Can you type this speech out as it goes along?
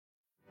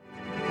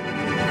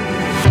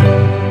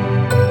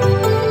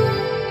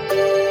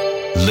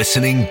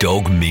Listening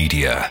Dog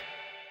Media.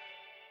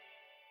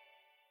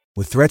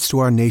 With threats to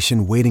our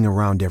nation waiting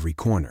around every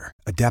corner,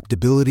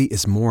 adaptability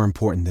is more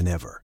important than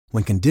ever.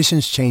 When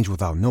conditions change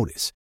without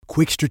notice,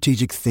 quick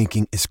strategic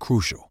thinking is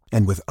crucial.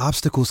 And with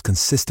obstacles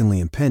consistently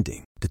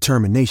impending,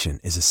 determination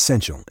is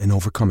essential in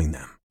overcoming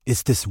them.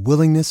 It's this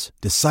willingness,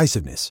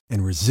 decisiveness,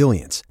 and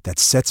resilience that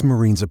sets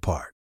Marines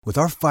apart. With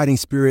our fighting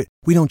spirit,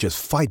 we don't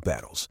just fight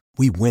battles,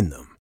 we win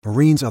them.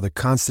 Marines are the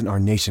constant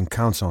our nation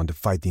counts on to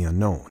fight the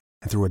unknown.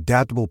 And through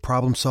adaptable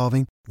problem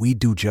solving, we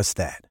do just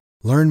that.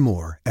 Learn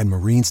more at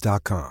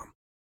marines.com.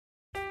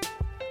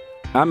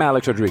 I'm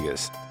Alex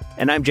Rodriguez.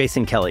 And I'm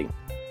Jason Kelly.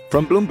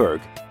 From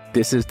Bloomberg,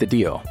 this is The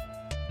Deal.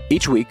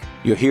 Each week,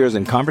 you'll hear us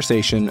in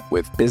conversation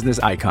with business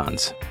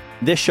icons.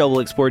 This show will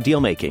explore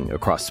deal-making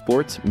across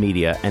sports,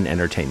 media, and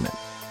entertainment.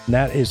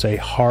 That is a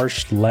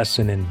harsh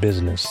lesson in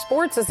business.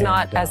 Sports is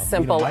not as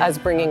simple as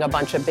bringing a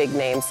bunch of big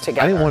names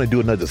together. I didn't want to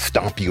do another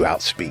stomp you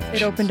out speech.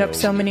 It opened up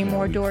so many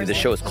more doors. The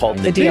show is called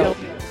The Deal.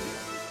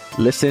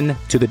 Listen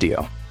to The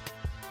Deal.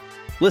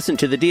 Listen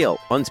to The Deal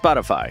on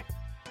Spotify.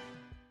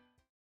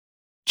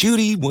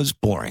 Judy was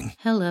boring.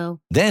 Hello.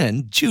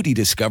 Then Judy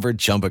discovered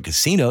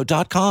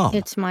ChumbaCasino.com.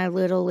 It's my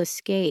little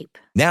escape.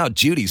 Now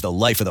Judy's the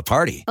life of the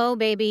party. Oh,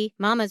 baby,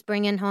 mama's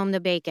bringing home the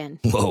bacon.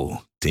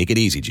 Whoa, take it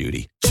easy,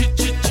 Judy.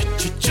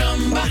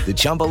 The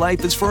Chumba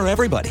life is for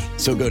everybody.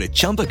 So go to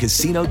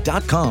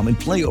ChumbaCasino.com and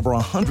play over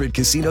 100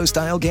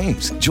 casino-style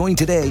games. Join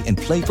today and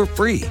play for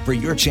free for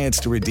your chance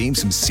to redeem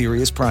some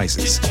serious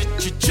prizes.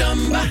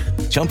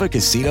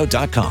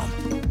 ChumbaCasino.com.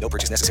 No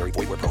purchase necessary.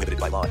 Void where prohibited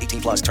by law.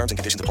 18 plus terms and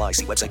conditions apply.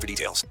 See website for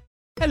details.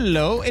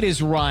 Hello, it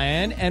is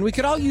Ryan, and we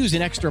could all use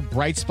an extra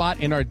bright spot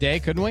in our day,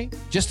 couldn't we?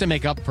 Just to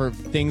make up for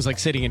things like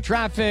sitting in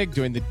traffic,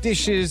 doing the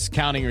dishes,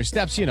 counting your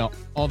steps, you know,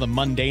 all the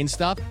mundane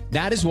stuff.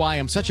 That is why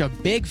I'm such a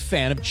big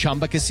fan of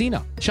Chumba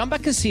Casino. Chumba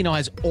Casino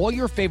has all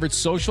your favorite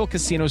social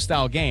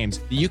casino-style games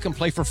that you can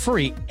play for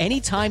free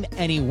anytime,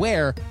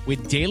 anywhere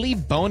with daily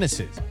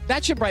bonuses.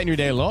 That should brighten your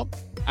day a little.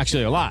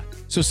 Actually, a lot.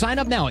 So sign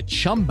up now at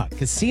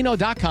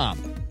ChumbaCasino.com.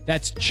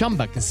 That's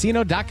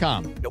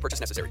ChumbaCasino.com. No purchase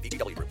necessary.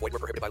 VGW Group. Void where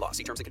prohibited by law.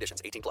 See terms and conditions.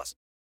 18 plus.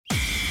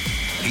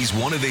 He's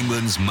one of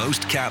England's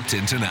most capped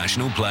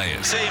international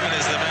players. Seaman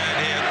is the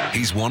man here.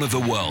 He's one of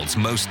the world's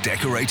most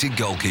decorated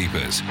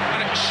goalkeepers.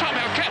 And it's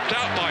somehow kept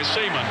out by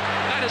Seaman.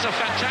 That is a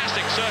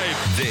fantastic save.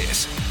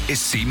 This is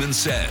Seaman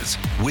Says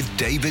with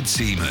David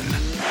Seaman.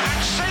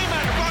 And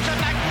Seaman, what a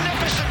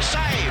magnificent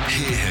save.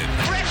 Hear him.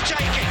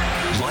 Breathtaking.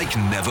 Like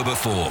never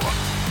before.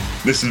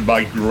 This is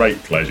my great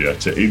pleasure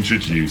to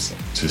introduce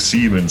to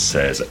Seaman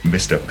Says,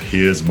 Mr.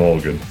 Piers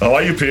Morgan. How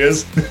are you,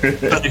 Piers?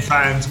 Hey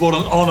fans, what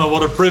an honour,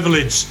 what a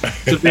privilege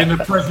to be in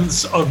the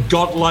presence of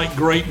godlike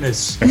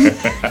greatness.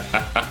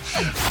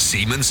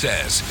 Seaman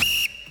Says,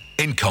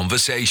 in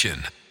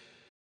conversation.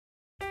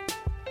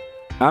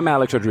 I'm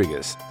Alex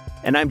Rodriguez.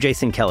 And I'm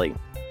Jason Kelly.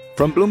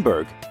 From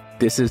Bloomberg,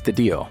 this is The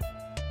Deal.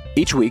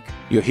 Each week,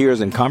 you'll hear us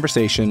in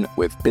conversation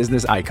with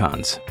business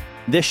icons.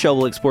 This show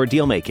will explore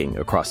deal-making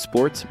across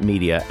sports,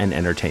 media, and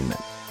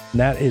entertainment.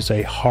 That is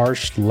a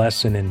harsh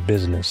lesson in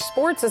business.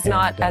 Sports is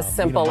not as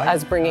simple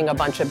as bringing a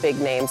bunch of big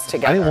names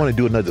together. I didn't want to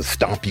do another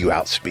stomp you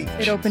out speech.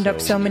 It opened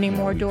up so many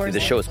more doors. The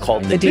show is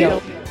called The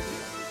Deal.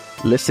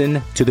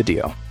 Listen to The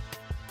Deal.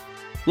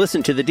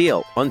 Listen to The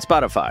Deal on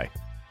Spotify.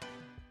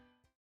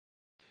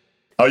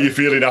 How are you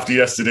feeling after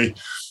yesterday?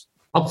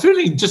 I'm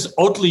feeling just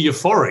oddly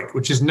euphoric,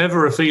 which is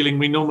never a feeling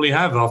we normally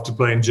have after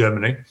playing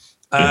Germany.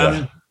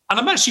 And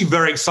I'm actually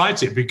very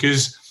excited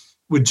because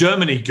with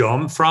Germany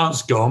gone,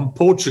 France gone,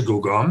 Portugal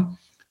gone,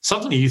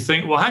 suddenly you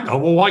think, well, hang on,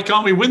 well, why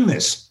can't we win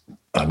this?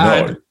 And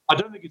I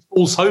don't think it's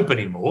false hope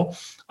anymore.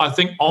 I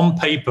think on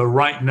paper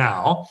right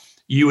now,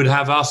 you would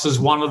have us as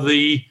one of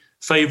the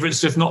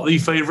favourites, if not the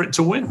favourite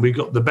to win. We've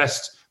got the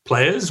best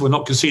players. We're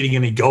not conceding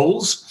any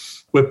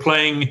goals. We're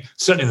playing,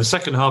 certainly in the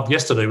second half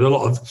yesterday, with a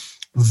lot of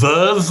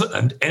verve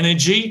and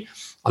energy.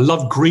 I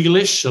love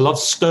Grealish. I love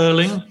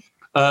Sterling.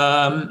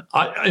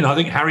 I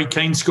think Harry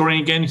Kane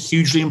scoring again,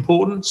 hugely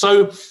important.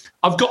 So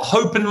I've got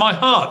hope in my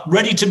heart,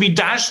 ready to be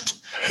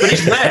dashed, but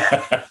it's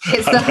there.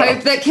 It's the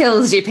hope that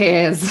kills you,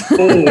 Piers.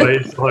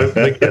 Always hope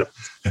that kills.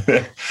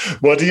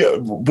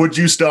 Would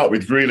you start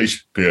with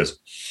Grealish, Piers?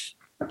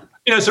 You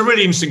know, it's a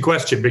really interesting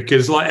question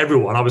because, like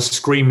everyone, I was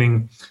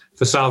screaming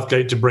for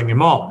Southgate to bring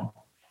him on.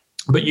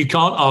 But you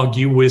can't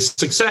argue with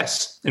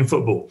success in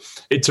football.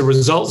 It's a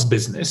results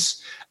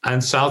business.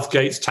 And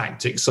Southgate's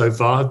tactics so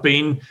far have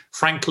been,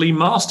 frankly,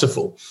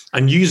 masterful.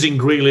 And using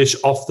Grealish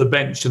off the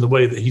bench in the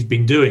way that he's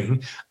been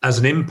doing as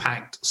an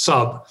impact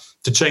sub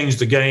to change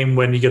the game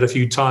when you get a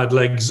few tired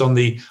legs on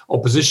the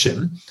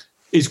opposition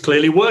is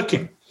clearly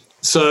working.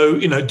 So,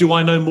 you know, do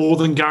I know more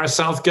than Gareth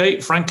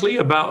Southgate, frankly,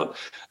 about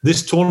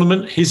this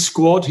tournament, his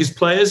squad, his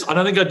players? I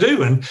don't think I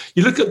do. And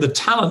you look at the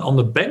talent on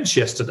the bench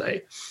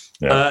yesterday.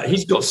 Yeah.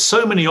 He's got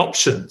so many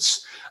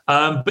options.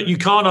 But you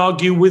can't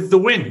argue with the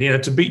win, you know,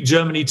 to beat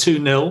Germany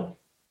 2-0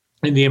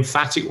 in the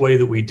emphatic way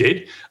that we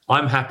did.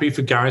 I'm happy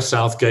for Gareth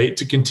Southgate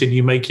to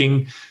continue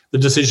making the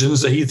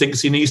decisions that he thinks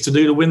he needs to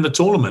do to win the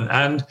tournament.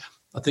 And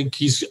I think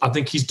he's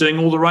doing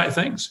all the right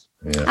things.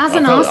 Yeah. As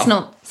an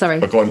Arsenal,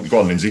 sorry. Go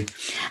on, Lindsay.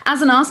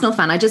 As an Arsenal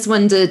fan, I just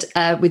wondered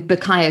with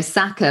Bukayo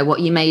Saka what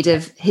you made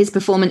of his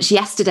performance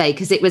yesterday,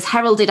 because it was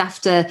heralded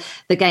after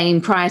the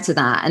game prior to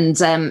that, and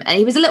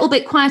he was a little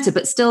bit quieter,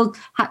 but still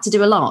had to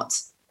do a lot.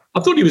 I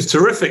thought he was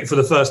terrific for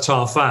the first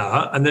half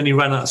hour, and then he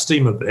ran out of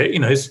steam a bit.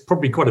 It's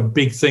probably quite a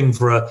big thing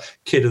for a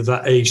kid of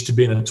that age to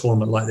be in a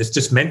tournament like this,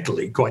 just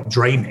mentally quite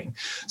draining.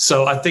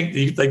 So I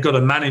think they've got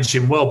to manage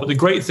him well. But the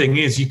great thing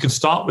is you can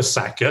start with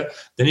Saka,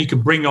 then you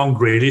can bring on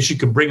Grealish, you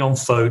can bring on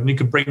Foden, you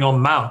can bring on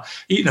Mount.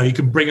 You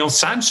can bring on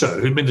Sancho,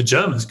 who the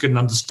Germans couldn't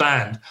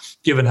understand,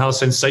 given how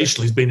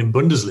sensational he's been in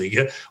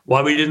Bundesliga,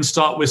 why we didn't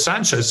start with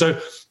Sancho. So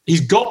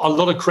he's got a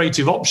lot of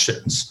creative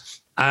options.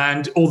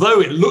 And although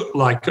it looked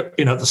like, at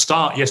the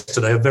start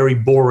yesterday, a very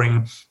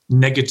boring,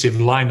 negative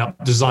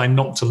lineup designed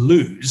not to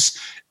lose,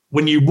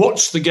 when you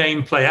watch the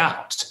game play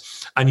out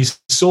and you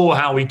saw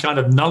how he kind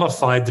of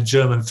nullified the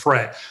German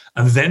threat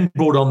and then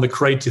brought on the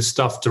creative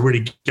stuff to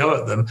really go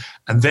at them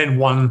and then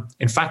won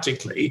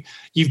emphatically,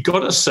 you've got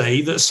to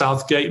say that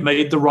Southgate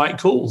made the right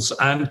calls.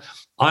 And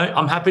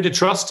I'm happy to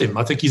trust him.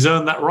 I think he's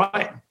earned that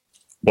right.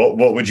 What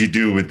would you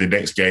do with the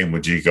next game?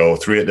 Would you go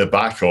 3 at the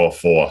back or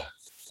 4?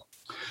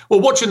 Well,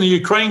 watching the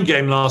Ukraine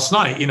game last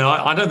night,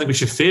 I don't think we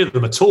should fear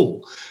them at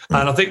all.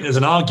 And I think there's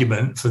an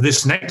argument for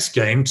this next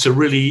game to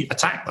really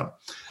attack them.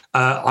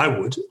 I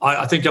would.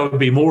 I think I would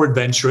be more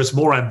adventurous,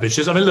 more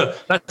ambitious. I mean, look,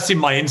 that's in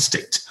my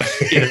instinct.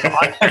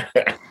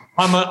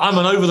 I'm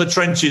an over the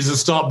trenches and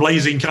start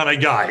blazing kind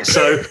of guy.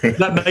 So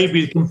that may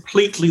be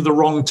completely the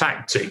wrong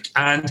tactic.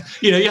 And,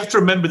 you have to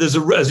remember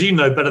as you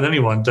know better than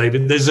anyone,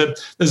 David, there's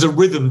a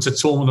rhythm to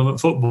tournament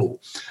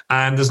football.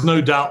 And there's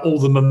no doubt all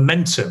the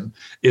momentum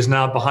is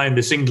now behind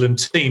this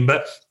England team.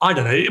 But I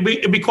don't know,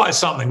 it'd be quite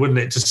something, wouldn't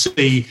it, to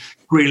see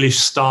Grealish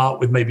start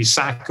with maybe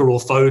Saka or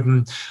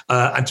Foden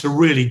and to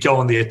really go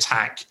on the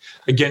attack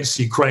against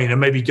Ukraine and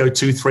maybe go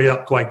 2-3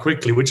 up quite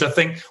quickly, which I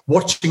think,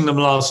 watching them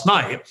last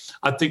night,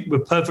 I think we're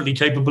perfectly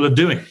capable of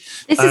doing.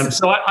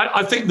 So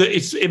I think that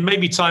it may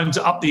be time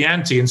to up the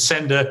ante and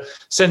send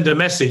a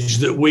message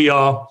that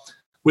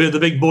we're the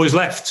big boys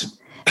left.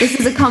 This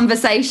is a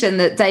conversation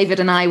that David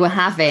and I were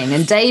having,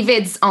 and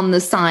David's on the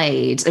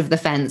side of the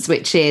fence,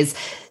 which is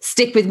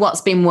stick with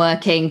what's been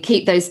working,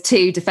 keep those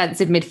 2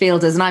 defensive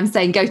midfielders. And I'm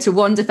saying go to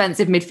 1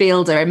 defensive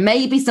midfielder, and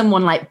maybe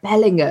someone like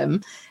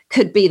Bellingham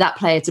could be that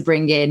player to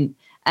bring in.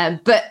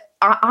 But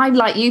I,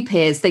 like you,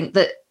 Piers, think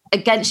that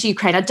against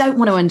Ukraine, I don't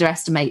want to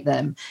underestimate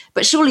them,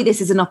 but surely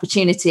this is an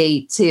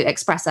opportunity to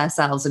express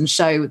ourselves and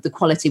show the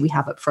quality we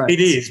have up front.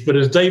 It is, but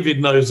as David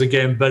knows,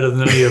 again, better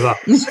than any of us,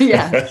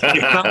 if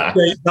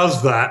Southgate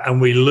does that and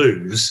we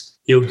lose,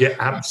 he'll get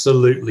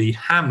absolutely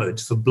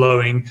hammered for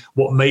blowing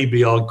what may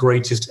be our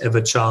greatest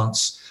ever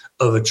chance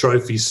of a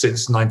trophy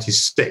since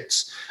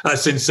 66.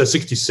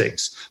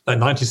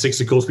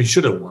 96, of course, we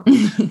should have won.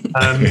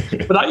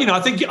 But I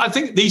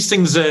think these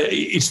things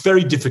it's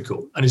very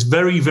difficult, and it's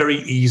very, very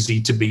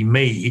easy to be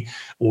me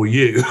or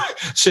you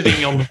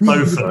sitting on the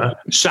sofa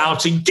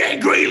shouting,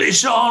 "Get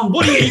Grealish on!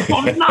 What are you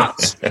on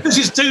nuts? This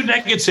is too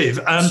negative."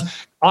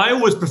 I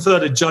always prefer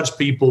to judge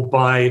people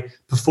by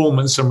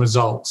performance and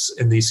results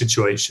in these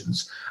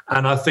situations,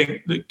 and I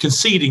think that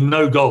conceding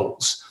no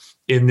goals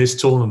in this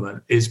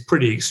tournament is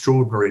pretty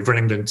extraordinary for an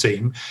England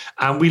team.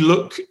 And we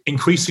look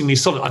increasingly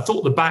solid. I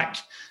thought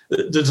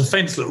the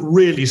defence looked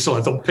really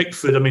solid. I thought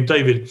Pickford,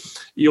 David,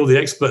 you're the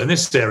expert in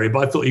this area,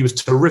 but I thought he was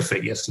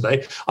terrific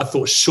yesterday. I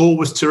thought Shaw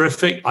was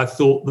terrific. I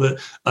thought that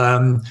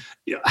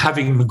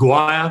having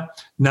Maguire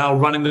now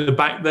running the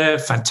back there,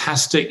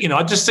 fantastic.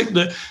 I just think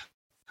that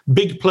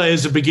big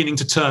players are beginning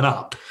to turn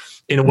up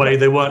in a way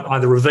they weren't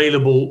either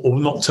available or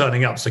not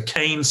turning up. So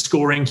Kane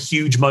scoring,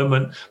 huge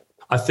moment,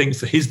 I think,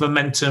 for his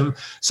momentum.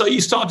 So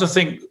you start to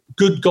think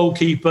good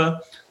goalkeeper,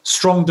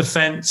 strong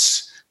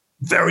defence,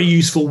 very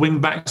useful wing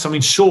backs.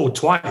 Shaw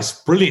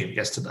twice, brilliant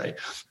yesterday.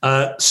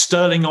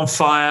 Sterling on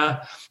fire,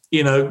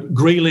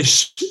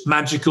 Grealish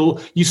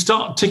magical. You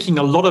start ticking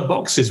a lot of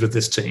boxes with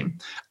this team,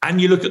 and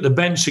you look at the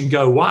bench and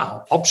go,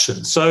 wow,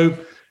 options. So,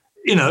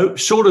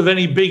 short of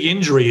any big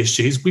injury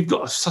issues, we've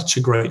got such a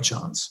great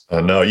chance.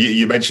 No,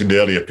 you mentioned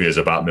earlier, Piers,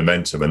 about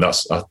momentum, and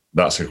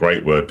that's a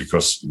great word,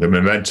 because the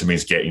momentum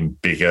is getting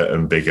bigger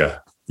and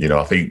bigger.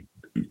 I think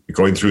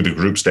going through the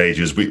group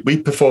stages, we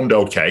performed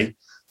okay.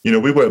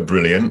 We weren't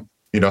brilliant.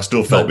 I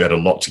still felt we had a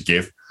lot to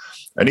give.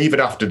 And even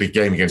after the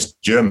game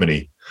against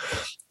Germany,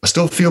 I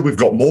still feel we've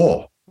got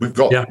more. We've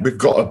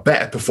got a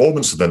better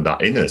performance than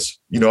that in us.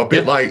 A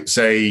bit like,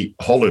 say,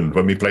 Holland,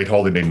 when we played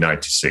Holland in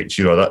 96.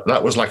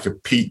 That was like a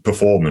peak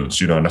performance,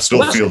 and I still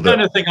feel that. That's the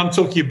kind of thing I'm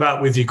talking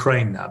about with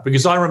Ukraine now,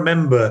 because I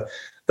remember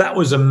that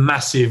was a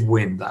massive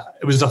win. That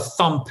it was a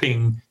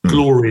thumping,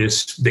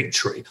 glorious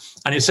victory,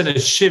 and it sent a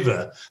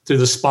shiver through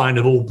the spine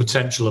of all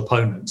potential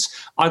opponents.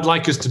 I'd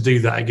like us to do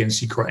that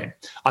against Ukraine.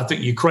 I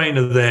think Ukraine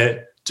are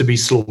there to be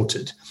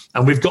slaughtered,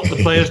 and we've got the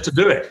players to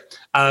do it.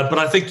 But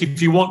I think if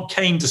you want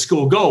Kane to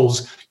score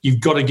goals, you've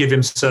got to give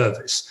him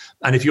service.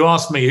 And if you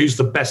ask me who's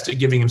the best at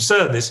giving him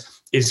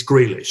service, it's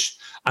Grealish.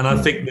 And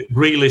I think that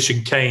Grealish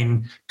and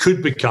Kane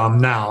could become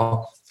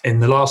now in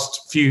the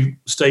last few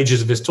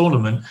stages of this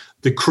tournament,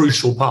 the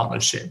crucial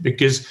partnership.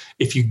 Because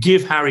if you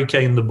give Harry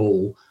Kane the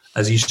ball,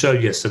 as he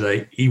showed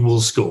yesterday, he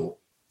will score.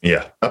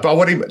 Yeah, but I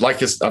want him,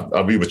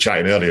 we were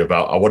chatting earlier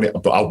about, I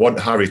want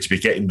Harry to be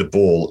getting the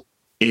ball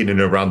in and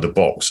around the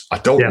box. I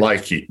don't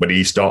like it when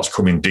he starts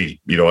coming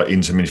deep,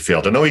 into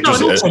midfield. I know he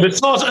does it.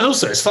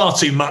 It's far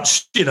too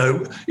much,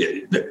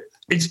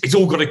 It's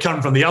all got to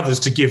come from the others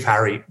to give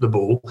Harry the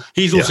ball.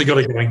 He's also got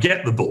to go and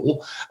get the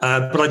ball.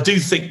 But I do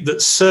think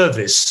that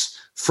service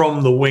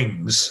from the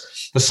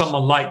wings for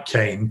someone like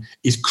Kane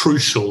is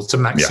crucial to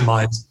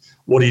maximise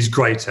what he's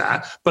great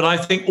at. But I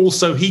think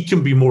also he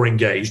can be more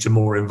engaged and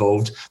more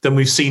involved than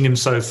we've seen him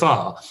so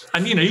far.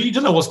 And, you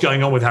don't know what's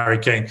going on with Harry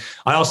Kane.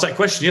 I asked that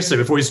question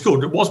yesterday before he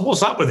scored.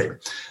 What's up with him?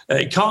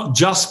 It can't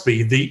just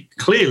be the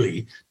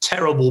clearly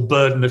terrible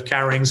burden of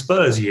carrying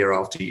Spurs year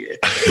after year,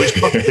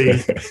 which must be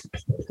a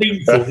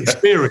painful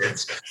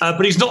experience.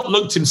 But he's not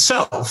looked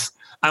himself.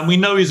 And we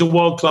know he's a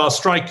world-class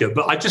striker.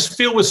 But I just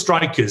feel with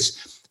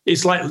strikers,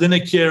 it's like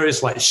Lineker,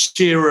 it's like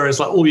Shearer, it's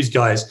like all these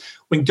guys.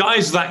 When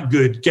guys that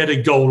good get a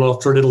goal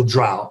after a little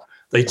drought,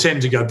 they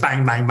tend to go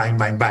bang, bang, bang,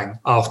 bang, bang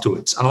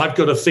afterwards. And I've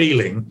got a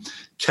feeling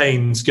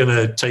Kane's going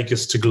to take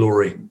us to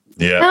glory.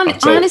 Yeah, I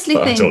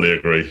totally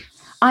agree.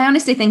 I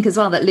honestly think as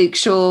well that Luke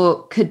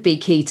Shaw could be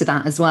key to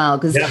that as well,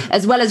 because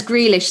as well as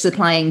Grealish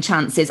supplying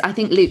chances, I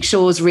think Luke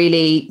Shaw's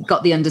really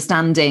got the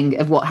understanding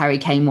of what Harry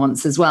Kane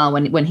wants as well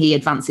when he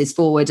advances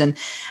forward.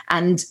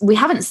 And we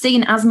haven't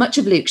seen as much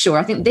of Luke Shaw.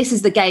 I think this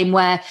is the game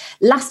where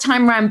last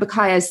time round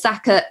Bukayo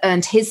Saka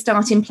earned his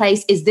starting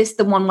place. Is this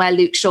the one where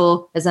Luke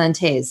Shaw has earned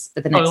his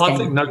for the next game? I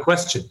think no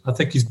question. I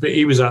think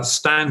he was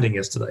outstanding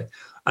yesterday.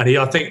 And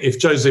I think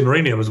if Jose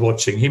Mourinho was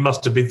watching, he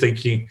must have been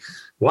thinking,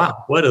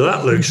 wow, where did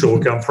that Luke Shaw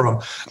come from?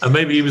 And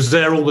maybe he was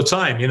there all the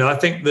time. I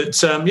think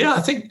that,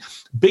 I think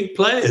big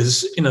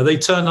players, they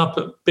turn up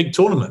at big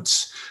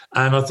tournaments.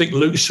 And I think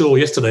Luke Shaw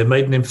yesterday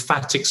made an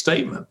emphatic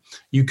statement.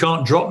 You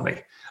can't drop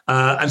me.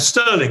 And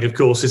Sterling, of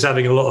course, is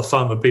having a lot of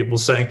fun with people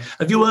saying,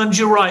 have you earned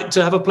your right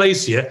to have a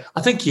place here?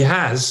 I think he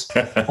has,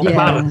 on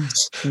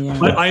balance. Yeah.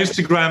 I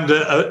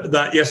Instagrammed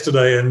that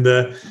yesterday,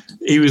 and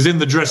he was in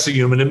the dressing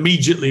room and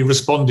immediately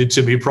responded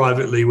to me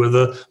privately with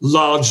a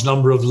large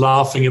number of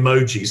laughing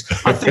emojis.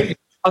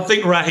 I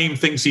think Raheem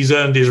thinks he's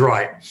earned his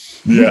right.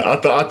 Yeah, I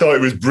thought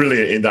it was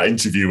brilliant in that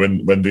interview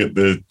when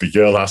the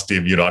girl asked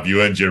him, have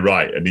you earned your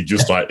right? And he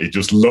just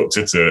looked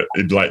at her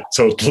in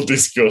total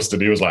disgust,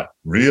 and he was like,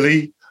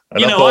 really?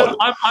 And I'm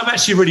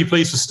actually really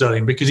pleased for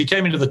Sterling because he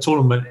came into the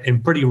tournament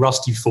in pretty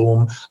rusty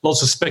form.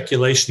 Lots of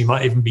speculation he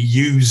might even be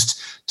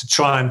used to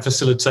try and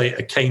facilitate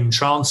a Kane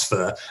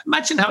transfer.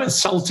 Imagine how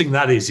insulting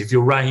that is if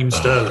you're Raheem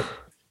Sterling,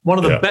 one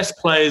of the best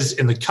players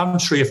in the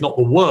country, if not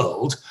the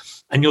world,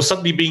 and you're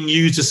suddenly being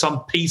used as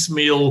some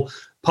piecemeal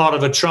part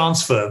of a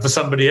transfer for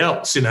somebody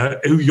else,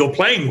 who you're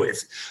playing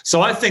with.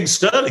 So I think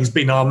Sterling's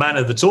been our man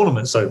of the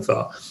tournament so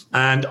far.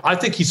 And I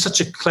think he's such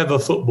a clever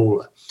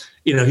footballer.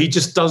 He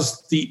just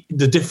does the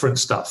different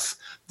stuff,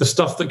 the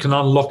stuff that can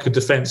unlock a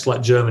defence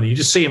like Germany. You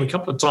just see him a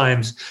couple of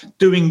times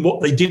doing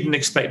what they didn't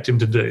expect him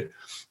to do.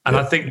 And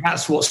I think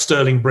that's what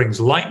Sterling brings,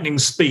 lightning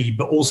speed,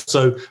 but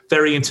also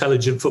very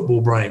intelligent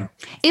football brain.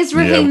 Is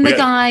Raheem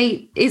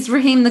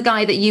the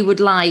guy that you would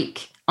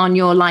like on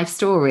your life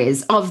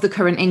stories of the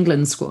current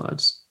England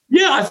squad?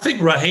 Yeah, I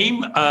think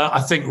Raheem, I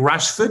think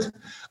Rashford.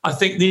 I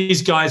think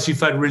these guys who've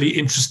had really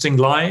interesting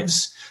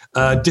lives,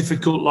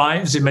 difficult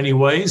lives in many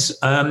ways.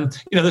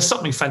 There's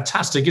something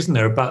fantastic, isn't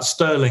there, about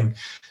Sterling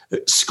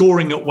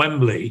scoring at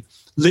Wembley,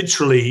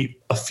 literally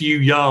a few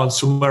yards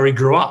from where he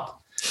grew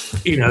up.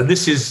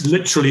 This is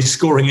literally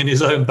scoring in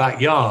his own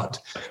backyard.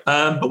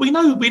 But we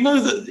know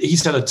that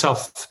he's had a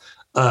tough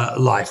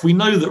life. We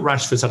know that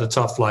Rashford's had a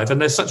tough life,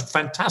 and there's such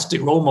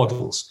fantastic role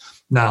models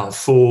now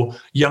for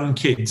young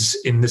kids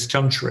in this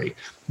country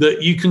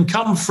that you can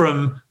come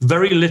from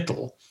very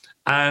little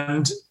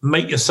and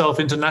make yourself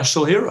into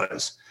national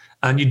heroes.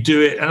 And you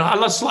do it. And I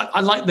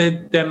like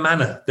their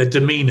manner, their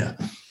demeanour.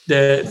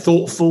 They're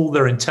thoughtful,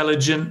 they're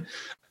intelligent.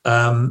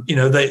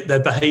 Their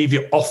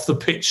behaviour off the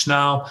pitch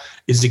now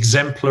is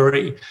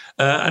exemplary.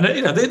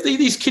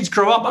 These kids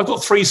grow up. I've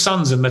got 3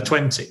 sons in their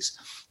 20s.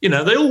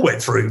 They all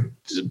went through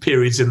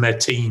periods in their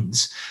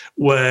teens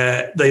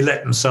where they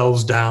let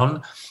themselves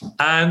down,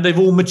 and they've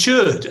all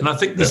matured. And I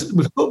think this,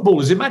 with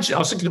footballers, imagine, I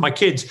was thinking to my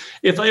kids,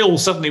 if they all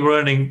suddenly were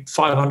earning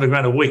 500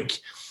 grand a week,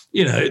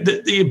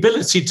 the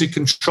ability to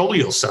control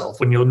yourself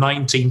when you're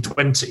 19,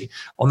 20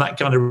 on that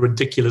kind of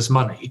ridiculous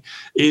money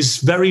is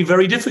very,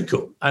 very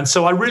difficult. And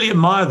so I really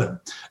admire them,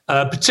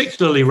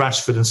 particularly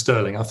Rashford and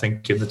Sterling, I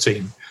think, in the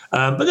team.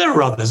 But there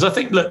are others. I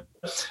think, look,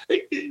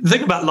 the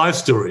thing about life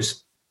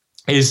stories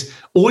is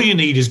all you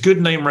need is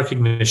good name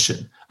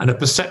recognition and a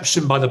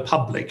perception by the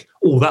public.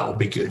 Oh, that'll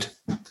be good.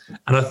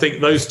 And I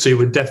think those two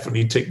would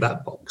definitely tick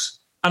that box.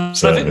 And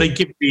certainly. I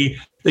think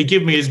they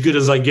give me as good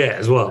as I get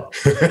as well.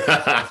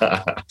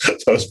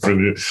 That's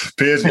brilliant.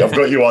 Piers, I've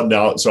got you on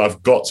now, so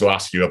I've got to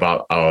ask you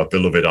about our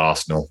beloved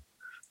Arsenal.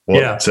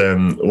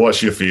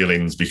 What's your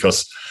feelings?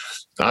 Because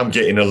I'm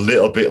getting a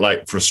little bit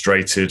like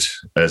frustrated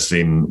as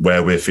in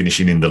where we're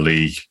finishing in the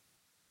league.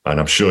 And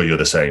I'm sure you're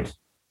the same.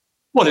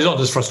 Well, it's not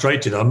just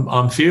frustrated.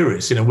 I'm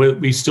furious.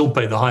 We still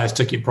pay the highest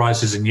ticket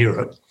prices in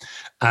Europe,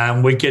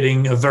 and we're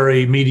getting a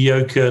very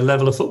mediocre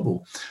level of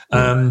football.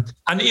 And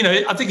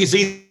I think it's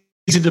easy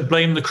to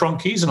blame the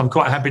Cronkies, and I'm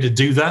quite happy to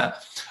do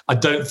that. I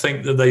don't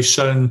think that they've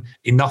shown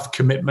enough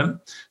commitment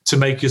to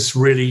make us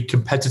really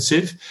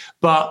competitive.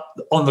 But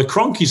on the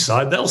Kroenke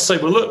side, they'll say,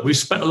 well, look, we've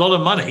spent a lot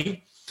of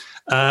money.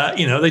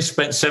 They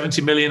spent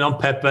 70 million on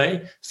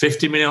Pepe,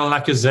 50 million on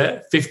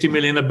Lacazette, 50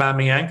 million on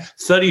Aubameyang,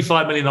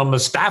 35 million on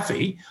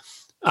Mustafi.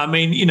 I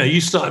mean,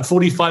 you start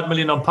 45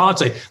 million on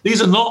Partey.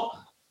 These are not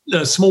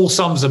small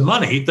sums of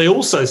money. They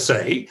also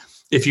say,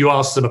 if you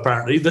ask them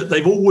apparently, that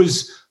they've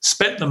always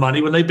spent the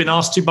money when they've been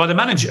asked to by the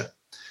manager,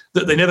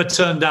 that they never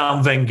turned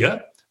down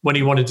Wenger when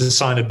he wanted to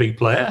sign a big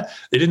player.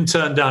 They didn't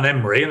turn down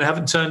Emery, and they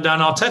haven't turned down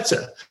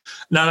Arteta.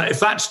 Now, if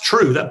that's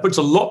true, that puts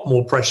a lot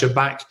more pressure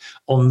back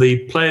on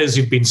the players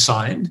who've been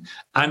signed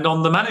and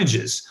on the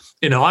managers.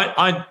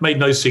 I made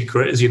no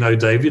secret, as you know,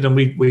 David, and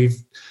we've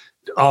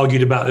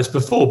argued about this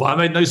before, but I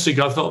made no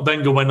secret. I thought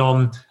Wenger went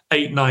on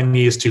 8-9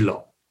 years too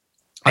long.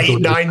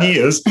 8-9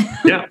 years?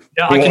 Yeah.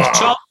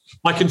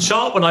 I can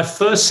chart when I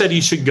first said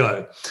he should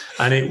go.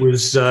 And it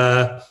was,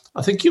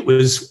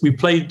 we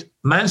played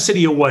Man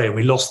City away and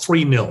we lost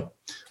 3-0.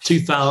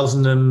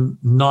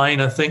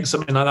 2009, I think,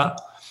 something like that.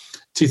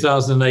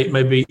 2008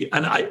 maybe.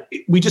 And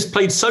we just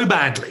played so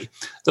badly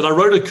that I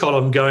wrote a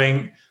column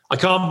going, I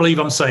can't believe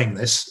I'm saying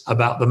this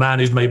about the man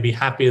who's made me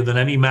happier than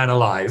any man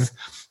alive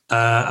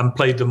and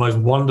played the most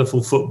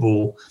wonderful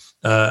football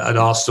at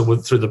Arsenal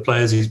through the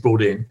players he's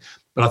brought in.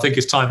 But I think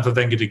it's time for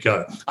Wenger to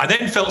go. I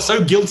then felt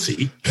so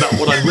guilty about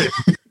what I'd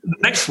written.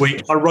 Next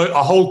week, I wrote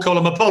a whole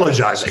column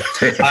apologising.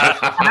 And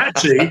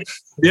actually,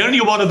 the only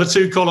one of the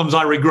two columns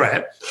I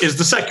regret is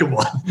the second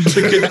one,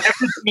 because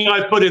everything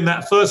I put in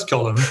that first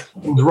column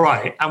was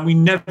right, and we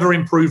never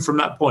improved from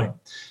that point.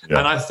 Yeah.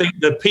 And I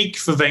think the peak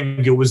for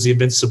Wenger was the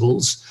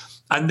Invincibles.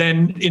 And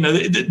then,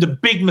 the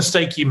big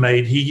mistake he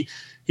made, he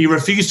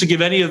refused to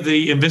give any of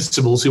the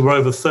Invincibles who were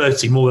over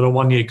 30 more than a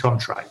one-year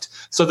contract.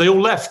 So they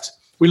all left.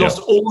 We lost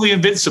all the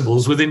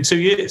Invincibles within 2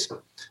 years.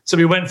 So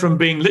we went from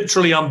being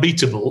literally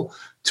unbeatable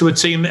to a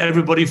team that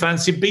everybody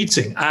fancied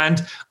beating.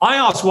 And I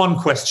asked one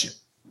question,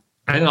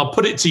 and I'll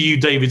put it to you,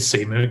 David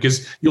Seaman,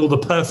 because you're the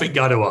perfect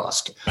guy to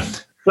ask.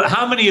 But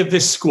how many of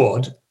this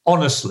squad,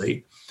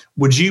 honestly,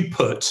 would you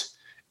put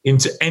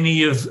into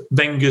any of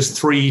Wenger's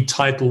 3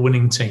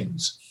 title-winning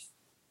teams?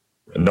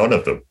 None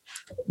of them.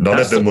 None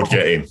of them would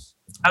get in.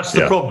 That's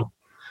the problem.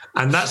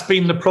 And that's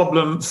been the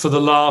problem for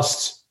the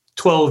last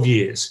 12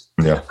 years.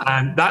 Yeah.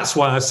 And that's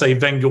why I say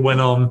Wenger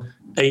went on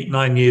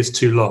 8-9 years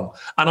too long.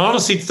 And I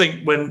honestly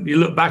think when you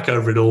look back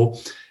over it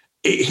all,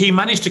 he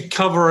managed to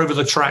cover over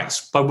the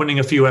tracks by winning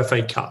a few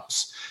FA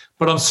Cups.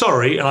 But I'm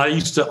sorry, and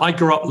I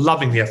grew up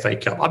loving the FA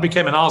Cup. I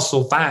became an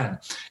Arsenal fan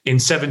in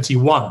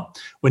 71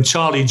 when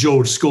Charlie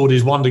George scored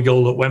his wonder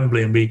goal at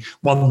Wembley and we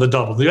won the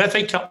double. The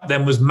FA Cup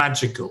then was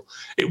magical.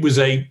 It was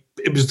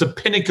the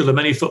pinnacle of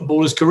many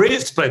footballers'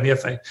 careers to play in the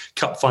FA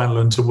Cup final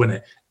and to win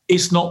it.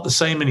 It's not the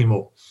same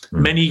anymore.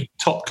 Many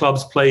top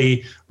clubs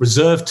play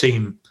reserve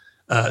team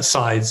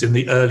sides in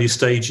the early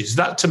stages.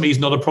 That, to me, is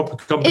not a proper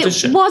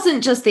competition. It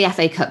wasn't just the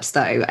FA Cups,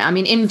 though. I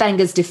mean, in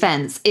Wenger's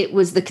defence, it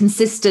was the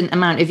consistent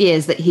amount of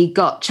years that he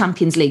got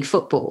Champions League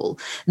football.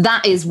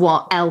 That is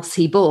what else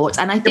he bought.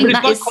 And I think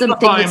that is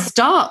something that's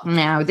stark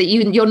now, that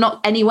you're not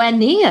anywhere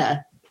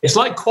near. It's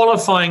like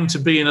qualifying to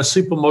be in a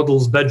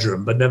supermodel's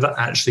bedroom, but never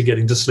actually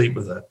getting to sleep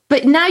with her.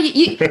 But now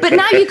you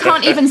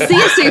can't even see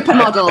a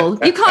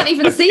supermodel. You can't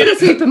even see the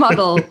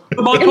supermodel. But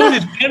my point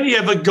is, we only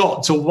ever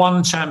got to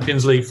one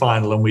Champions League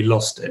final and we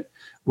lost it.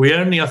 We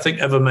only, I think,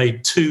 ever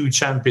made 2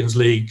 Champions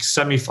League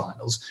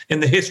semi-finals in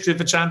the history of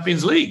the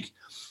Champions League.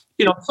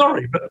 I'm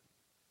sorry, but...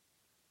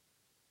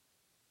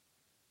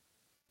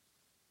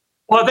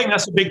 Well, I think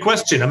that's a big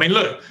question. I mean,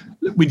 look,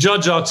 we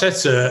judge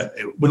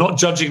Arteta. We're not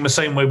judging him the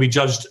same way we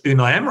judged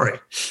Unai Emery,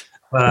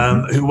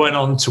 who went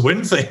on to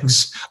win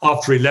things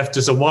after he left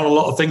us and won a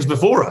lot of things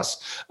before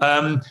us.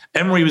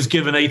 Emery was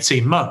given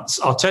 18 months.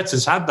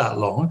 Arteta's had that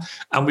long,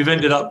 and we've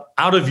ended up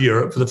out of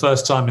Europe for the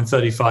first time in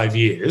 35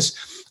 years.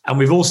 And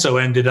we've also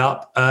ended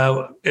up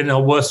in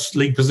our worst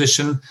league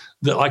position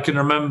that I can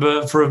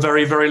remember for a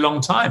very, very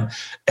long time.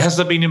 Has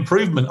there been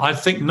improvement? I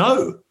think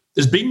no.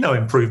 There's been no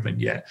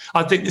improvement yet.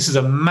 I think this is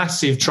a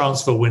massive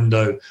transfer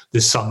window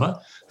this summer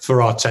for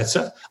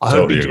Arteta. I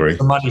hope he gets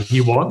the money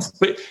he wants.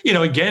 But,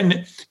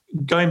 again,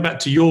 going back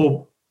to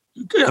your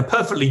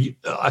perfectly,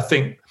 I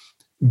think,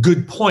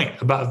 good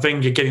point about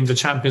Wenger getting the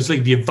Champions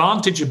League, the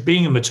advantage of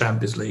being in the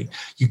Champions League,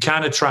 you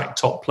can attract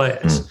top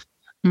players.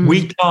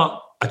 We can't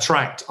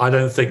attract, I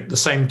don't think, the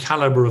same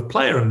caliber of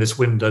player in this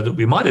window that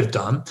we might have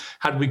done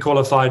had we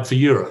qualified for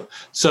Europe.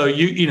 So,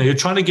 you're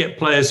trying to get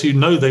players who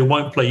know they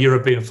won't play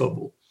European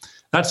football.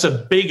 That's a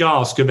big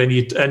ask of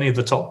any of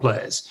the top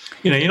players.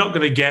 You're not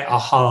going to get a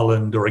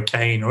Haaland or a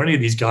Kane or any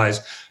of these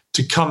guys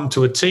to come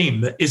to a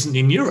team that isn't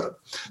in Europe.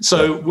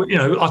 So,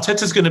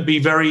 Arteta's going to be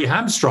very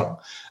hamstrung.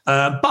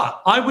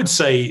 But I would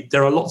say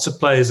there are lots of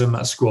players in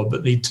that squad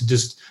that need to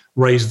just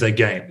raise their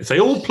game. If they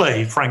all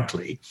play,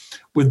 frankly,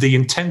 with the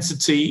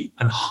intensity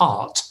and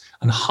heart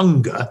and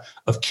hunger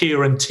of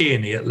Kieran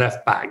Tierney at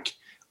left back,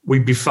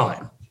 we'd be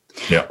fine.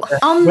 Yeah.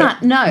 On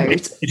that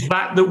note, it's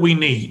that we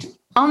need.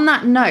 On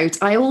that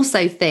note, I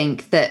also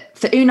think that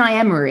for Unai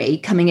Emery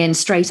coming in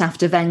straight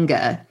after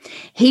Wenger,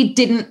 he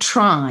didn't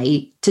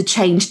try to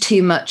change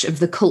too much of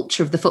the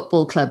culture of the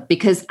football club,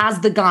 because as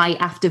the guy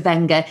after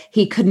Wenger,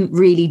 he couldn't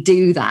really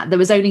do that. There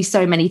was only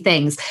so many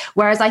things.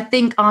 Whereas I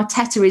think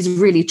Arteta is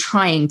really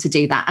trying to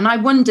do that. And I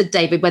wondered,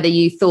 David, whether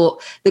you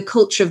thought the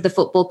culture of the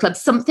football club,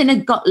 something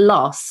had got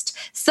lost,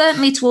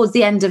 certainly towards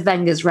the end of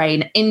Wenger's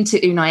reign into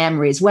Unai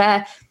Emery's,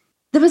 where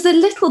there was a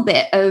little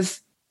bit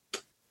of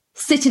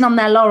sitting on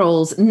their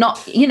laurels, not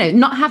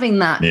having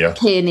that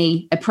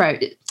Tierney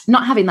approach,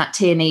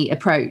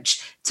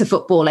 to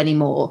football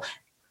anymore,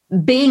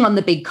 being on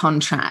the big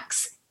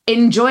contracts,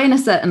 enjoying a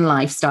certain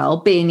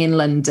lifestyle, being in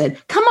London.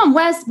 Come on,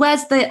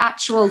 where's the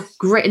actual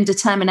grit and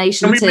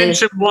determination? Can we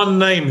mention one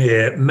name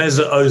here,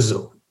 Mesut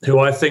Ozil, who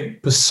I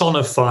think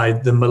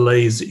personified the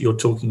malaise that you're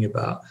talking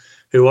about,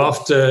 who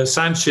after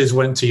Sanchez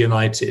went to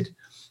United,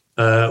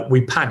 we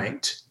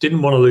panicked,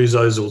 didn't want to lose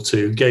Ozil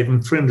to, gave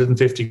him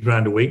 350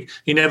 grand a week.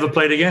 He never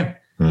played again.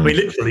 I mean,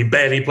 literally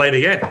barely played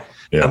again.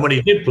 Yeah. And when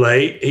he did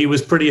play, he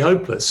was pretty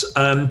hopeless.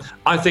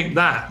 I think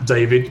that,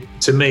 David,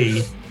 to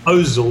me,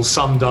 Ozil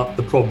summed up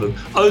the problem.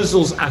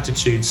 Ozil's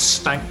attitude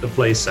stank the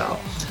place out.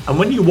 And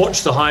when you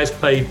watch the highest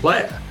paid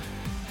player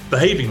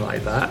behaving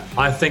like that,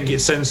 I think it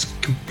sends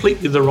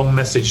completely the wrong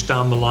message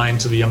down the line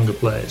to the younger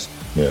players.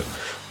 Yeah.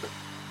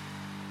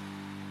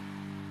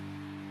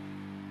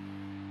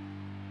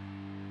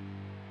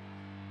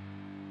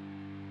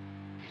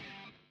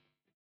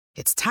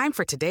 It's time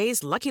for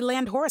today's Lucky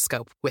Land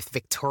horoscope with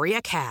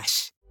Victoria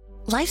Cash.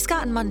 Life's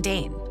gotten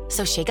mundane,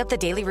 so shake up the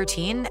daily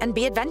routine and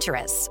be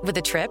adventurous with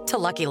a trip to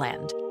Lucky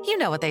Land. You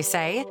know what they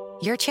say,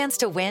 your chance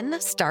to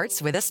win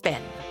starts with a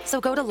spin. So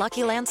go to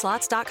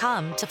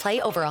LuckyLandSlots.com to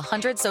play over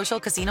 100 social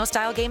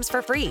casino-style games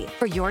for free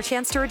for your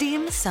chance to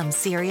redeem some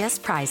serious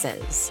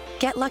prizes.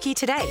 Get lucky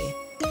today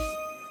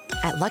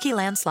at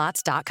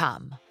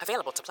LuckyLandSlots.com.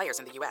 Available to players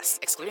in the U.S.,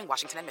 excluding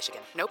Washington and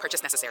Michigan. No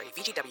purchase necessary.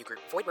 VGW Group.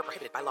 Void where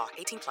prohibited by law.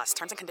 18+.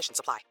 Terms and conditions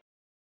apply.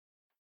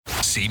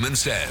 Seaman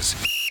Says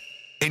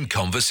in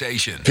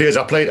Conversation. Piers,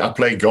 I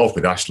played golf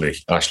with Ashley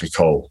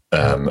Cole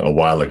a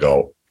while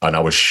ago, and I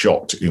was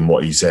shocked in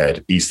what he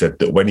said. He said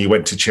that when he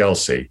went to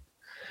Chelsea,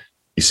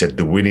 he said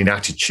the winning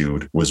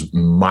attitude was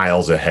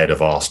miles ahead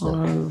of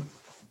Arsenal.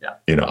 Yeah.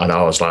 And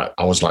I was like,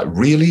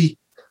 really?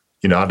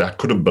 I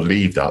couldn't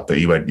believe that. But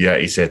he went, yeah.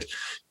 He said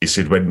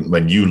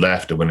when you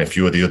left and when a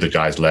few of the other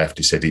guys left,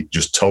 he said it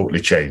just totally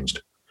changed.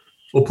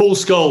 Well, Paul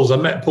Scholes,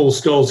 I met Paul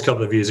Scholes a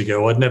couple of years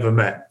ago. I'd never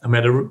met. I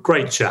had a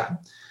great chat.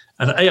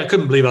 And I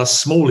couldn't believe how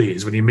small he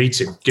is when you meet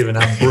him, given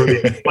how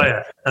brilliant a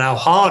player and how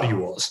hard he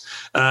was.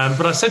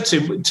 But I said to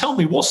him, tell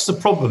me, what's the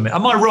problem?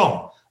 Am I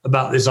wrong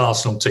about this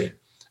Arsenal team?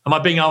 Am I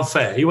being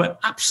unfair? He went,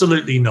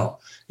 absolutely not.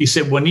 He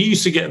said, when you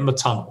used to get in the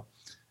tunnel,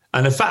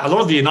 and in fact, a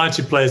lot of the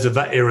United players of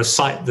that era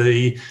cite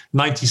the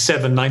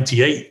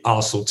 97-98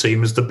 Arsenal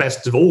team as the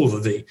best of all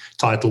of the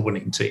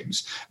title-winning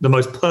teams, the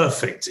most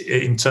perfect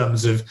in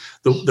terms of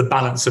the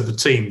balance of the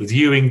team, with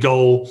you in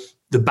goal,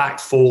 the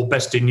back four,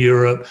 best in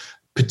Europe,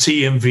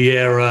 Petit and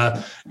Vieira,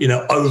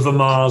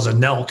 Overmars,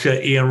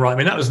 Anelka, Ian Wright. I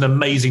mean, that was an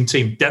amazing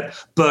team.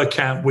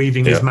 Bergkamp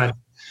weaving his magic.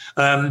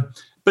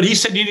 But he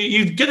said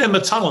you'd get in the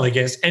tunnel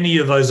against any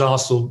of those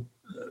Arsenal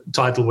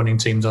title-winning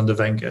teams under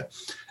Wenger,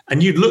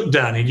 and you'd look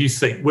down and you'd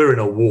think, we're in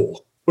a war.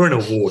 We're in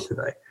a war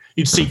today.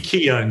 You'd see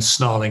Keown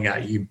snarling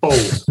at you,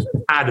 Bold,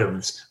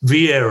 Adams,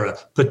 Vieira,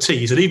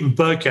 Petit, and even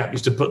Bergkamp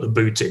used to put the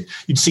boot in.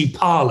 You'd see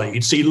Parley,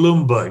 you'd see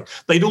Lundberg.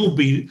 They'd all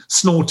be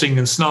snorting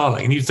and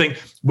snarling. And you'd think,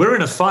 we're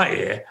in a fight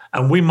here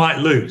and we might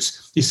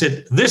lose. He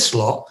said, this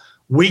lot,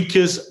 weak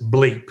as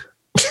bleep.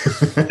 He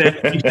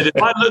said,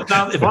 if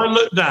I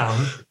looked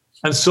down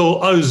and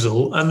saw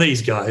Ozil and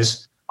these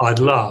guys, I'd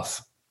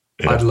laugh.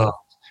 Yeah. I'd laugh.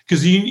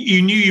 Because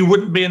you knew you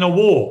wouldn't be in a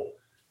war.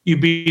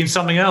 You'd be in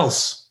something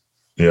else.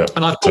 Yeah.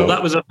 And I thought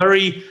that was a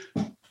very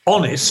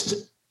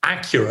honest,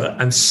 accurate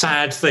and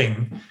sad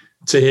thing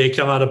to hear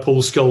come out of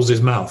Paul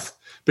Scholes' mouth,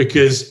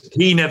 because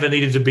he never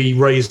needed to be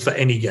raised for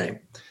any game.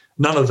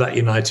 None of that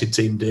United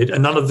team did,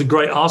 and none of the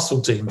great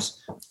Arsenal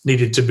teams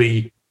needed to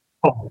be.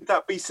 Would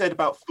that be said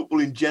about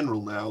football in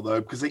general now, though?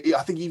 Because I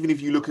think even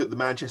if you look at the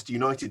Manchester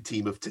United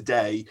team of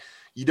today,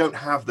 you don't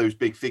have those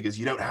big figures.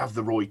 You don't have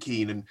the Roy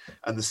Keane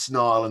and the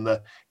snarl and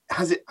the.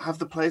 Have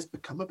the players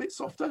become a bit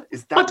softer?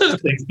 I don't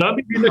think so.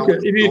 If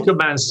you look at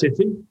Man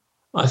City,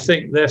 I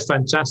think they're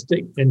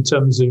fantastic in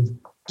terms of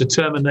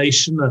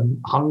determination and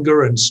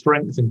hunger and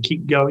strength and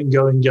keep going.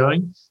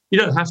 You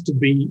don't have to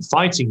be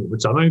fighting all the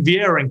time. I mean,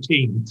 Vieira and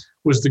Keane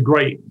was the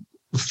great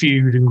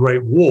feud and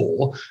great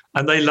war,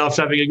 and they loved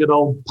having a good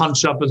old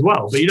punch up as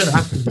well. But you don't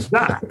have to do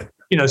that.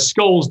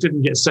 Scholes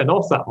didn't get sent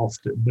off that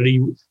often, but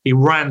he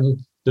ran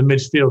the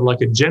midfield like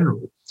a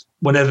general.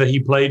 whenever he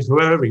played,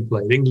 whoever he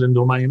played, England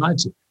or Man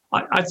United.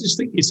 I just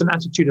think it's an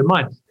attitude of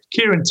mind.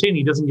 Kieran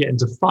Tierney doesn't get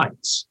into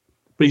fights,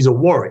 but he's a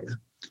warrior.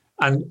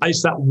 And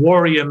it's that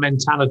warrior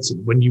mentality.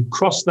 When you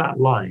cross that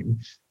line,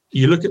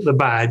 you look at the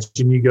badge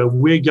and you go,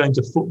 we're going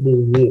to football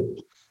war.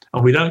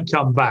 And we don't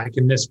come back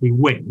unless we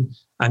win.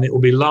 And it will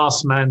be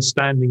last man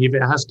standing if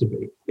it has to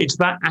be. It's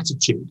that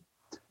attitude.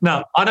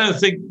 Now, I don't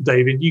think,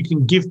 David, you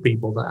can give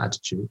people that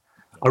attitude.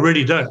 I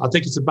really don't. I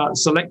think it's about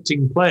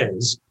selecting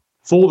players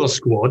for the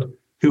squad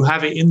who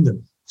have it in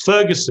them.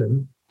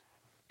 Ferguson,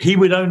 he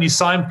would only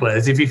sign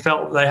players if he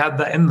felt they had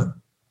that in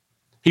them.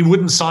 He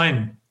wouldn't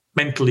sign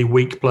mentally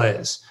weak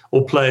players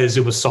or players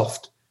who were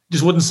soft. He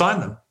just wouldn't sign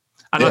them.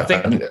 And I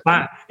think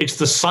that it's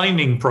the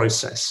signing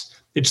process.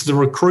 It's the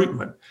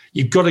recruitment.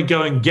 You've got to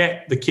go and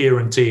get the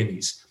Kieran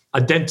Tierneys,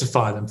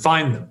 identify them,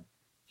 find them.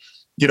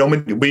 You know,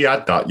 we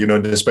had that, you know,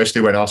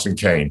 especially when Arsene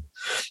Kane,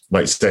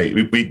 like say,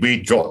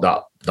 we got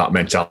that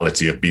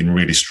mentality of being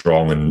really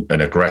strong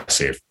and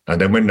aggressive.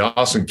 And then when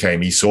Arsene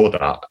came, he saw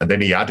that and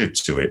then he added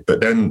to it. But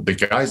then the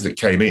guys that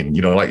came in,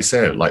 you know, like you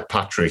said, like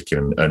Patrick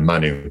and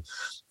Manu,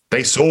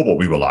 they saw what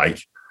we were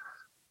like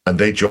and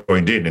they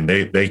joined in and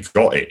they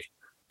got it.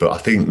 But I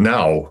think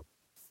now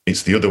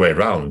it's the other way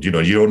around. You know,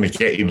 you're only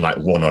getting like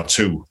one or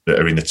two that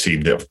are in the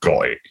team that have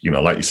got it. You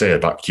know, like you say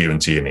about Kieran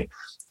Tierney.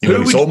 You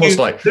know, it's almost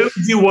like... Who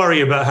would you worry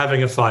about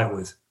having a fight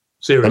with?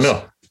 Seriously. I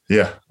know.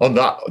 Yeah, on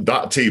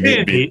that team.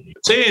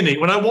 Tierney,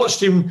 when I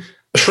watched him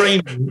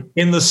training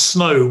in the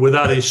snow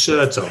without his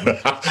shirt on.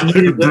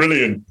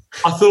 Brilliant.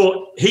 I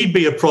thought he'd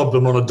be a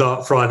problem on a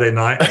dark Friday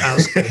night.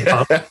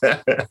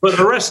 But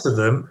the rest of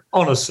them,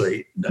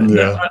 honestly,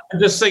 I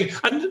just think,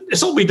 and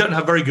it's all we don't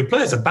have very good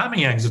players.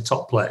 Aubameyang's a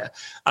top player.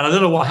 And I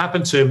don't know what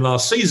happened to him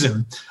last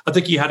season. I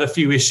think he had a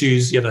few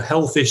issues. He had a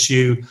health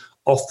issue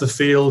off the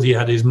field. He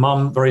had his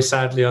mum, very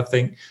sadly, I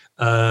think,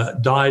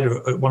 died,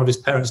 or one of his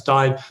parents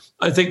died.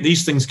 I think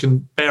these things can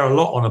bear a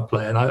lot on a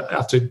player, and I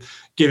have to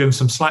give him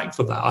some slack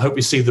for that. I hope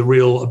we see the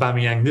real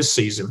Aubameyang this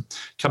season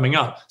coming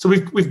up. So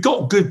we've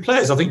got good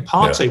players. I think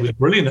Partey was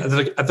brilliant at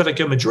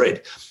Atletico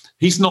Madrid.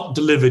 He's not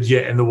delivered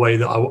yet in the way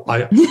that I hope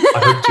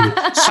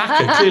to.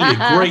 Saka, clearly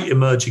a great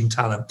emerging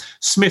talent.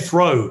 Smith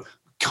Rowe,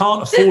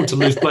 can't afford to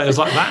lose players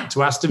like that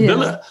to Aston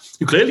Villa,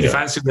 who clearly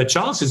fancied their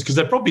chances because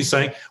they're probably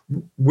saying,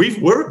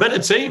 we're a better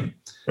team.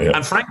 Yeah.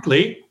 And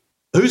frankly,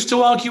 who's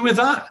to argue with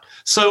that?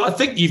 So I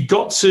think you've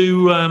got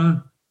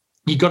to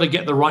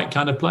get the right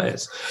kind of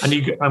players. And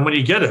when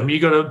you get them,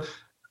 you've got to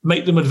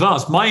make them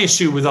advance. My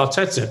issue with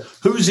Arteta,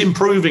 who's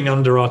improving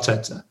under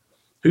Arteta?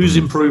 Who's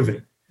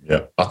improving?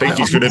 Yeah, I think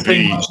he's going to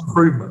be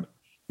improvement.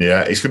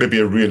 Yeah, it's going to be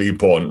a really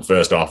important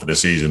first half of the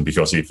season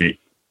because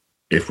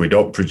if we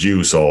don't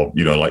produce or,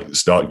 you know, like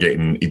start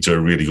getting into a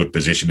really good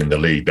position in the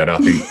league, then I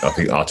think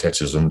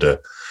Arteta's under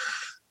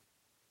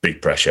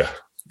big pressure.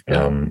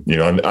 Yeah. You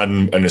know,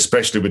 and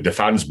especially with the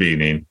fans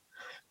being in,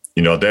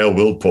 you know, they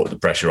will put the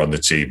pressure on the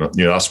team.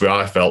 You know, that's where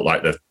I felt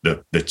like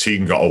the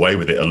team got away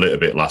with it a little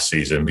bit last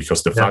season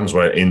because the fans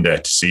were in there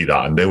to see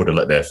that and they would have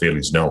let their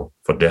feelings know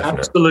for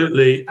definite.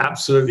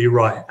 Absolutely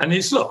right. And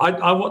it's, look,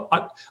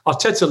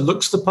 Arteta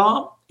looks the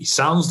part. He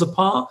sounds the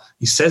part.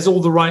 He says all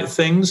the right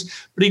things,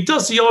 but he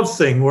does the odd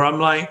thing where I'm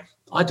like,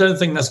 I don't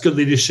think that's good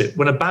leadership.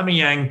 When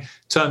Aubameyang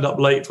turned up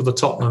late for the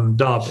Tottenham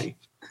derby,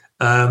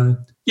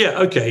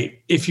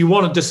 if you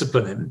want to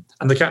discipline him,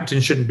 and the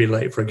captain shouldn't be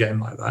late for a game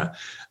like that,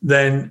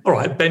 then all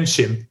right, bench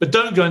him. But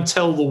don't go and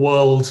tell the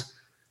world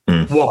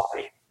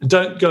why.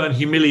 Don't go and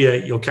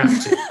humiliate your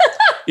captain.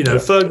 You know,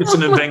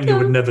 Ferguson and Wenger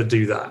would never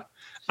do that.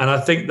 And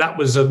I think that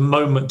was a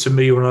moment to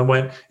me when I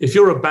went, if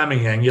you're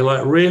Aubameyang, you're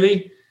like,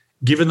 really?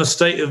 Given the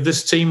state of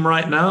this team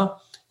right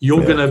now,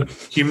 you're going to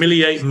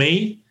humiliate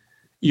me,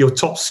 your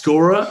top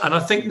scorer. And I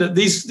think that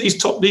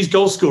these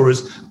goal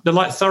scorers, they're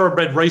like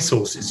thoroughbred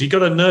racehorses. You got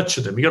to nurture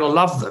them. You got to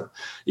love them.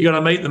 You got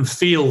to make them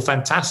feel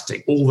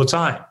fantastic all the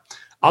time.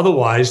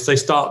 Otherwise, they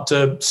start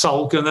to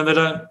sulk and then they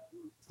don't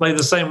play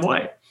the same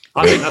way.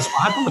 I think that's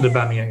what happened with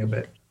Aubameyang a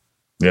bit.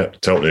 Yeah,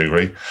 totally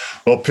agree.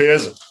 Well,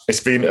 Piers,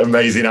 it's been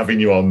amazing having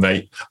you on,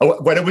 mate.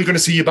 When are we going to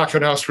see you back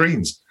on our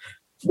screens?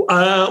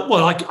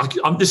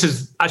 This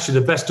is actually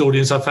the best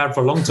audience I've had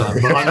for a long time.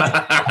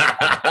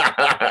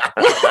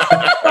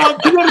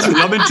 But to be honest with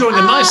you, I'm enjoying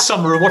a nice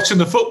summer of watching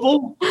the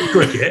football,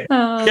 cricket,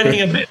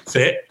 getting a bit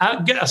fit,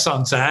 get a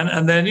suntan,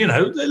 and then, you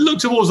know, look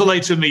towards the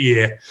later in the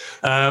year.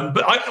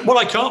 But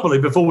I can't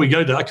believe, before we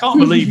go there, I can't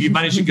believe you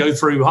managed to go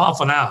through half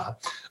an hour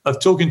of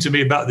talking to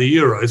me about the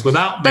Euros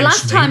without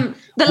mentioning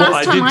the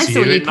last time I saw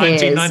you,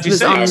 Piers,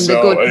 was on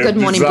the Good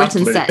Morning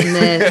Britain set in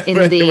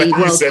the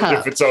World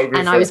Cup,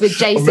 and I was with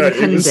Jason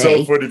Cundy, was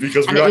so funny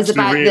because and it was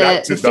about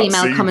the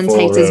female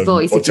commentator's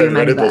voice, if you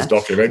remember.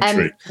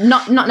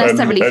 Not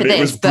necessarily for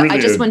this, but I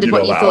just wondered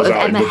what you thought of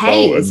Emma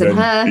Hayes and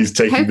her he's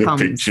taking the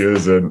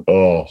pictures and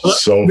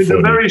so with funny.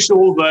 A very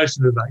short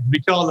version of that, we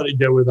can't let it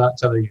go without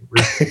telling you.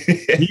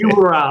 You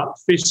were out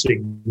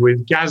fishing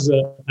with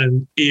Gazza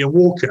and Ian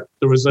Walker,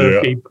 the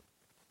reserve keeper.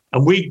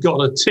 And we got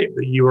a tip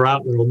that you were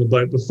out there on the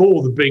boat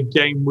before the big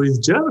game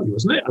with Germany,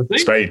 wasn't it? I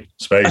think Spain.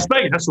 Spain.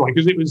 That's right,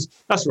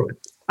 that's right.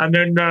 And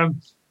then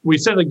we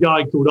sent a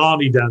guy called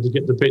Arnie down to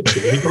get the picture.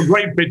 He got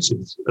great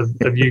pictures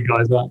of you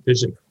guys out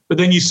fishing. But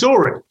then you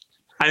saw him,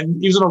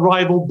 and he was on a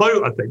rival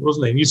boat, I think,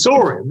 wasn't he? And you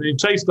saw him, and he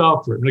chased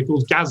after him, and of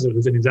course Gazza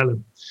was in his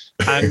element.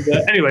 And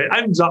anyway, it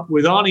ends up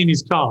with Arnie in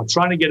his car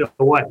trying to get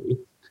away,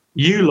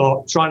 you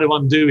lot trying to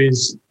undo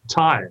his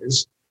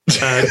tyres,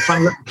 trying to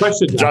let the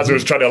pressure down. Gazza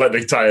was trying to let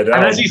the tyre down.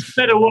 And as he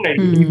sped away,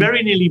 he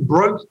very nearly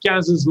broke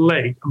Gazza's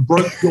leg and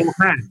broke your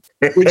hand,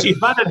 which if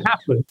that had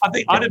happened, I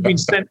think I'd have been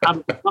sent out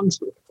of the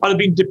country. I'd have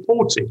been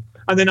deported.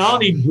 And then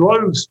Arnie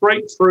drove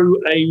straight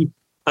through a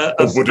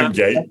wooden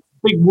gate. A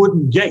big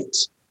wooden gate,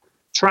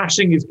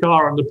 trashing his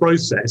car in the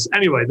process.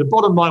 Anyway, the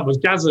bottom line was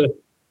Gazza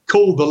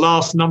called the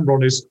last number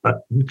on his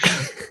phone.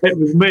 It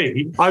was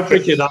me. I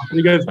pick it up and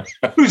he goes,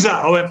 "Who's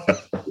that?" I went,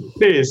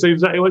 "Piers."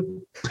 Who's that? He went,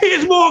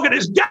 "Piers Morgan,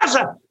 it's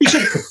Gazza." He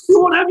said,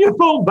 "You want to have your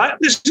phone back?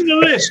 Listen to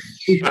this."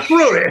 He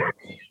threw it.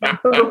 And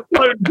the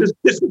phone just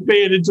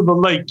disappeared into the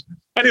lake.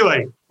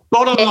 Anyway,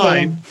 bottom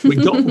line, we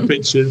got the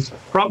pictures.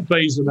 Front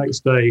page the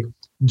next day.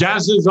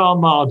 Gazza's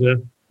Armada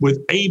with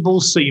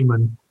Abel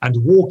Seaman and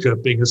Walker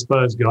being a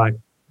Spurs guy.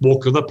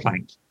 Walker the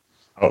plank.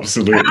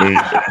 Absolutely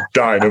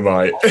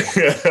dynamite.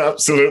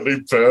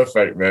 Absolutely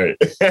perfect, mate.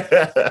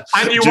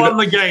 And you won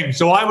the game,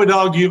 so I would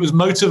argue it was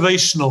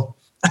motivational.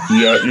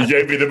 Yeah, you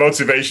gave me the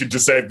motivation to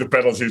save the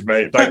penalties,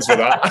 mate. Thanks for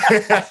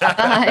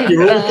that.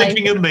 You're all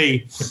thinking of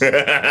me.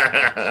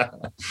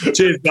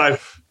 Cheers, guys.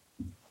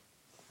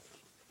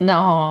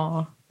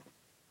 No.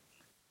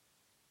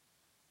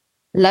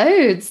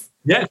 Loads.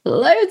 Yeah.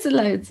 Loads and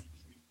loads.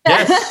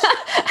 Yes.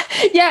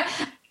 Yeah.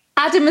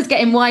 Adam was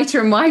getting whiter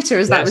and whiter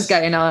as that was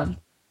going on.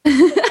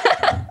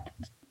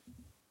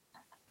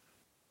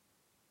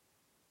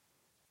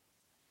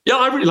 Yeah,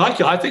 I really like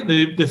it. I think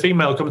the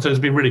female commentator has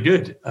been really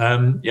good.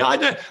 Yeah, I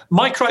know.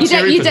 My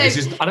criteria for this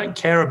is I don't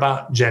care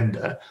about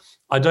gender.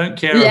 I don't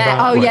care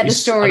about race. The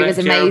story was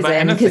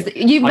amazing because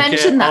you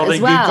mentioned that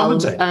as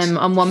well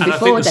on one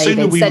before,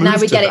 David. So now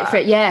we get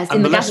it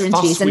in the gathering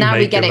tea. So now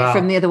we get it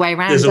from the other way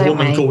around. There's a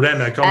woman called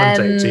Emma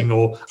commentating,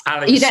 or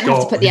Alex. You don't have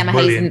to put the Emma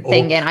Hazen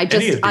thing in. I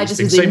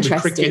just was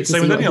interested.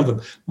 Same with any of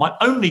them. My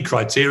only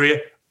criteria: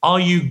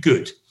 are you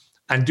good,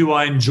 and do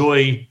I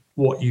enjoy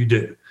what you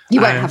do?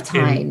 You won't have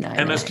time. In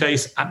Emma's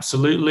case,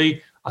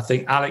 absolutely. I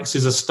think Alex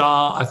is a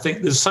star. I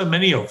think there's so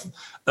many of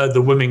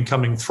the women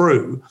coming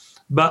through.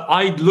 But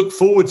I look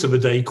forward to the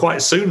day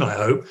quite soon, I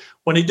hope,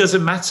 when it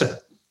doesn't matter.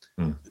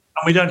 And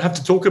we don't have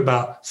to talk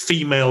about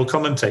female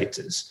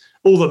commentators.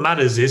 All that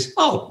matters is,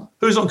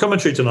 who's on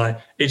commentary tonight?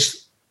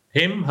 It's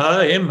him,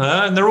 her,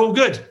 and they're all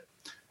good.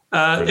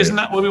 Isn't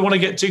that what we want to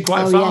get to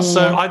quite fast?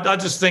 So I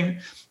just think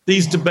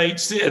these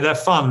debates, they're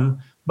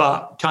fun,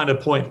 but kind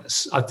of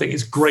pointless. I think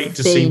it's great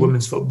to see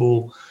women's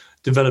football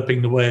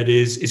developing the way it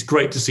is. It's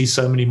great to see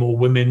so many more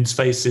women's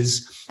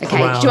faces. Okay,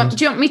 do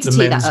you want me to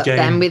tee that up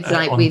then with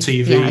on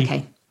TV? Yeah,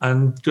 okay.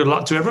 And good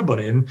luck to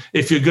everybody. And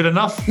if you're good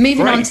enough,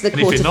 moving on to the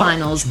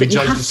quarterfinals, but you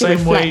have to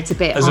reflect a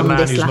bit on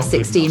this last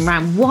 16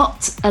 round.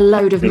 What a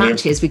load of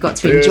matches we got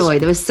to enjoy.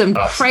 There was some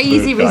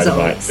crazy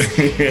results,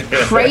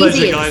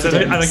 crazy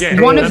incidents. And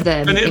again, one of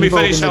them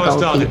involving the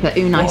goalkeeper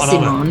Unai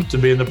Simon. To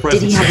be in the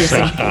presence. Did he have your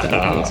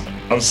sympathy?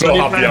 I'm so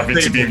happy I've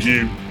interviewed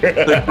you.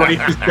 The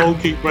greatest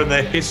goalkeeper in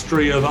the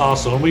history of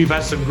Arsenal. And we've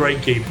had some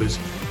great keepers,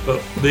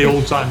 but the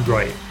all-time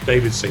great,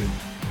 David Seaman.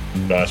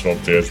 Nice one,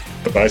 Piers.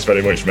 Thanks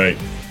very much, mate.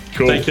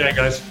 Cool. Take care,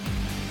 guys.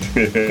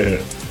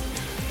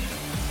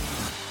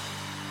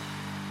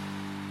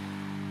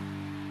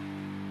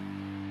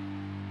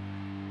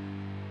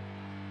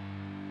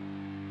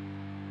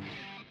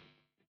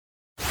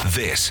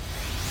 This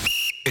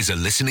is a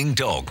Listening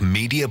Dog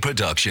media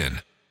production.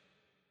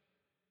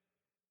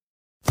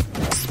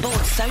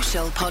 Sports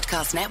Social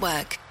Podcast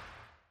Network.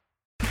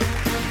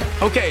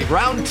 Okay,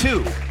 round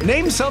two.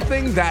 Name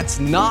something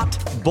that's not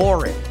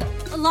boring.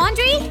 A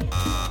laundry?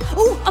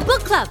 Ooh, a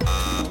book club.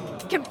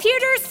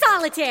 Computer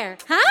solitaire,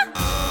 huh?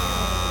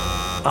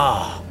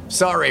 Ah,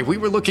 sorry, we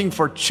were looking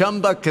for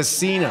Chumba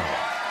Casino.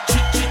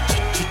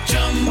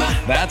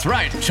 That's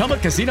right,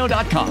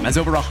 ChumbaCasino.com has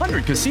over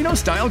 100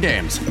 casino-style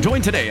games.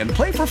 Join today and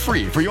play for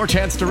free for your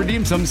chance to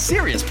redeem some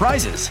serious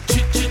prizes.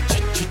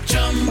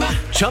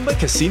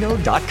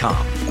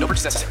 ChumbaCasino.com. No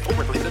purchase necessary. Void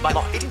where prohibited by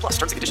law. 18+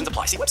 terms and conditions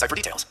apply. See website for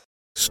details.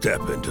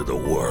 Step into the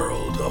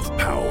world of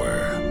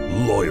power,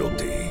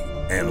 loyalty,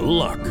 and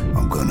luck.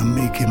 I'm gonna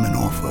make him an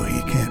offer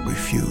he can't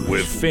refuse.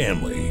 With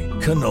family,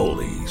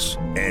 cannolis,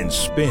 and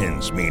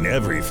spins mean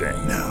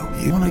everything. Now,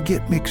 you wanna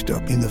get mixed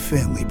up in the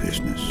family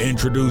business.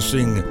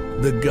 Introducing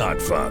The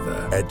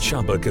Godfather at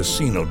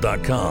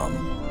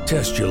ChumbaCasino.com.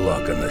 Test your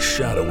luck in the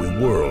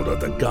shadowy world of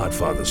The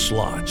Godfather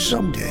slot.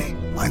 Someday,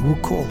 I will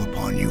call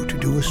upon you to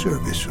do a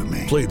service for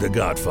me. Play The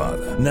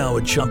Godfather, now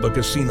at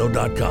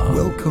ChumbaCasino.com.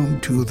 Welcome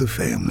to the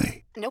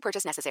family. No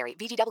purchase necessary.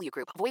 VGW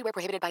Group. Void where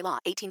prohibited by law.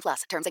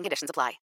 18+. Terms and conditions apply.